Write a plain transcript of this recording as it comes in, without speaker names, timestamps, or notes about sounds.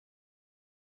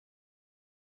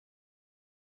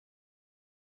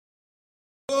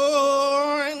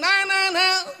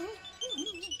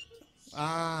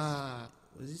Ah,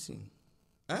 what's he saying?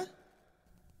 Huh?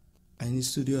 I'm in the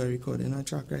studio recording a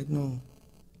track right now.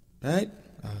 Right?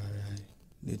 Alright.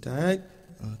 It alright?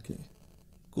 Okay.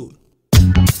 Cool.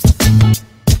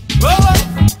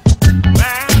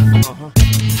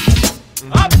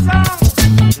 Uptown,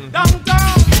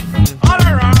 downtown, all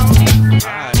around.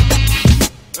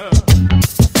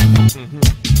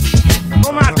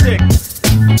 Chromatics.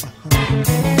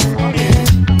 Chromatics.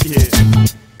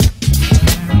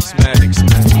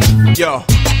 Yo.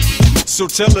 So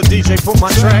tell the DJ put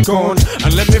my track on,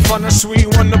 and let me find a sweet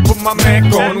one to put my Mac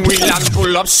on. We land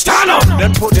pull up, stand up,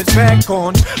 then put it back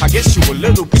on. I guess you a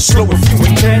little bit slow if you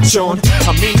ain't catch on.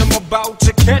 I mean I'm about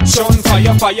to catch on.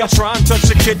 Fire, fire, try and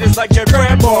touch a kid is like a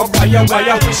grab or fire,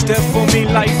 fire. Step for me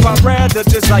life I rather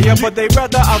desire, but they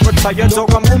rather I retire.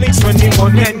 Dog I'm only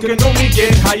 21 and can only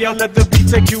get higher. Let the beat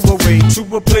take you away to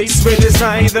a place where there's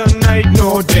neither night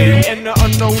nor day, and the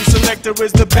unknown selector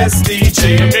is the best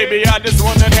DJ. And baby I just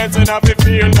wanna dance and I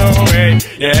feel no way,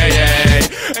 yeah,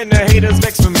 yeah. And the haters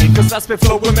vex for me, cause I spit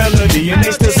flow with melody, and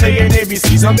they still saying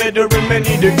ABCs, I'm better in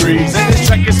many degrees. And this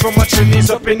track is for my Trinis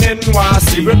up in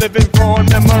NYC, reliving fond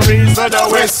memories of the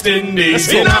West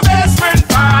Indies. In a basement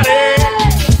party,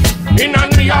 in a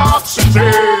New York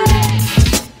City,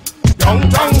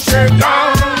 downtown shake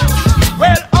down,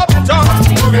 well uptown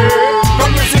boogie.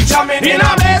 Come music jamming in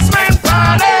a basement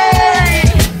party,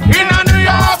 in a New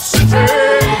York City.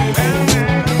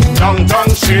 Downtown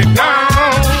shake down,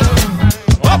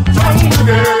 uptown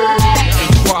boogie.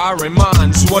 Inquiring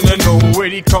minds wanna know where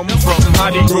he come from,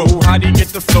 how'd he grow, how'd he get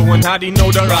the flow, and how'd he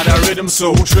know the right rhythm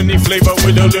so Trini flavor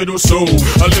with a little soul,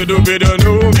 a little bit of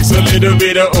new, mix a little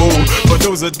bit of old. But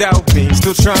those that doubt me,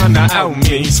 still trying to out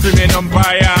me, screaming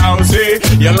Empire House, eh?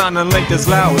 Your line of length is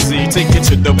lousy, take it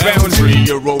to the boundary.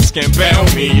 Your ropes can't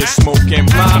bound me, your smoke can't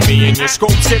blind me, and your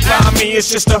scopes can't blind me. It's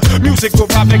just a musical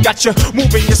vibe that got you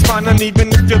moving your spine, and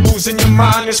even if you're losing your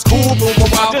mind, it's cool for a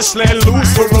while. Just let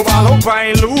loose for a while. Hope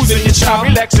I ain't losing your child.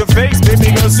 Relax your face,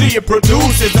 baby, gonna see it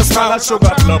produces a smile. I sure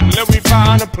got love. Let me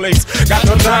find a place. Got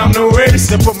no time to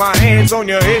waste. And put my hands on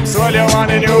your hips while you're on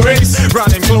in your waist.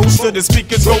 Running close to the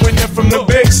speakers, going in from the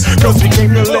bass. Cause we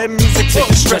came to let music take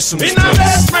the stress from this place. In a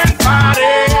basement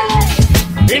party,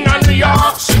 in a New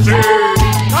York City.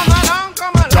 Come along,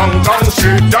 come along. Downtown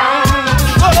shake down.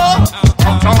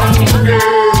 Uptown boogie.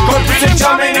 Good music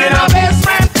jamming in a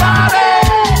basement party,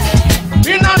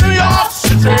 in a New York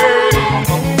City.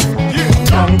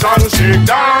 Downtown shake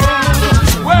down,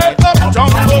 well uptown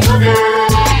boogie.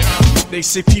 They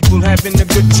say people having a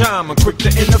good time are quick to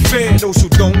interfere. Those who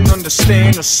don't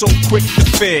understand are so quick to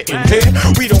fear. In here,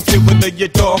 we don't care whether you're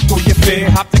dark or you're fair.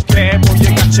 Hop the cab or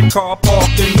you got your car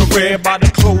parked in the rear. By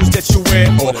the clothes that you wear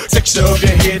or texture of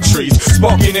your hair trees.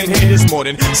 Sparking in here is more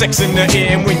than sex in the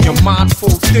air. And when your mind's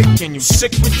full thick and you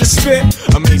sick with the spit,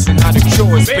 amazing how the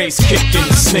cure is bass kick in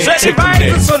the snare. So the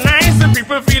vibes are so nice, the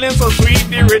people feeling so sweet.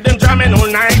 The rhythm jamming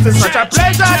all night, it's such a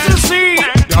pleasure to see.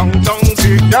 Downtown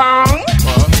shake down,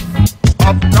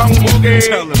 uptown boogie.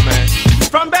 Tell them, man.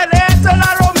 From Bel Air to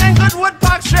La Romaine, Goodwood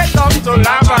Park, straight down to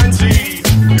Lavancy.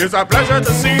 It's a pleasure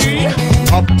to see.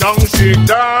 Uptown shake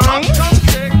down,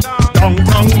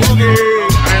 downtown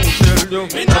boogie. And till you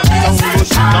uptown go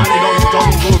shake down,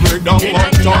 downtown go break down,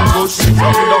 uptown go shake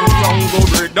down, downtown go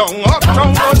break down, uptown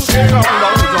go shake down,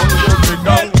 downtown go break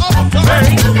down. Hey,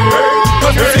 hey,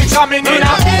 cause music jamming in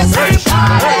a basement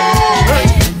party.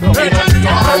 Hey,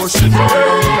 uptown go shake down,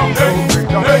 downtown break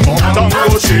down. Uptown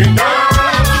go shake down,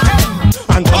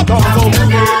 and downtown go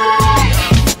boogie.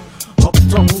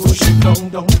 Uptown go shake down,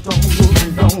 downtown go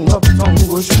break down. Uptown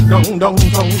go shake down,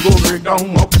 downtown go break down.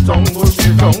 Uptown go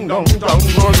shake down, downtown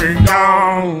go break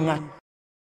down.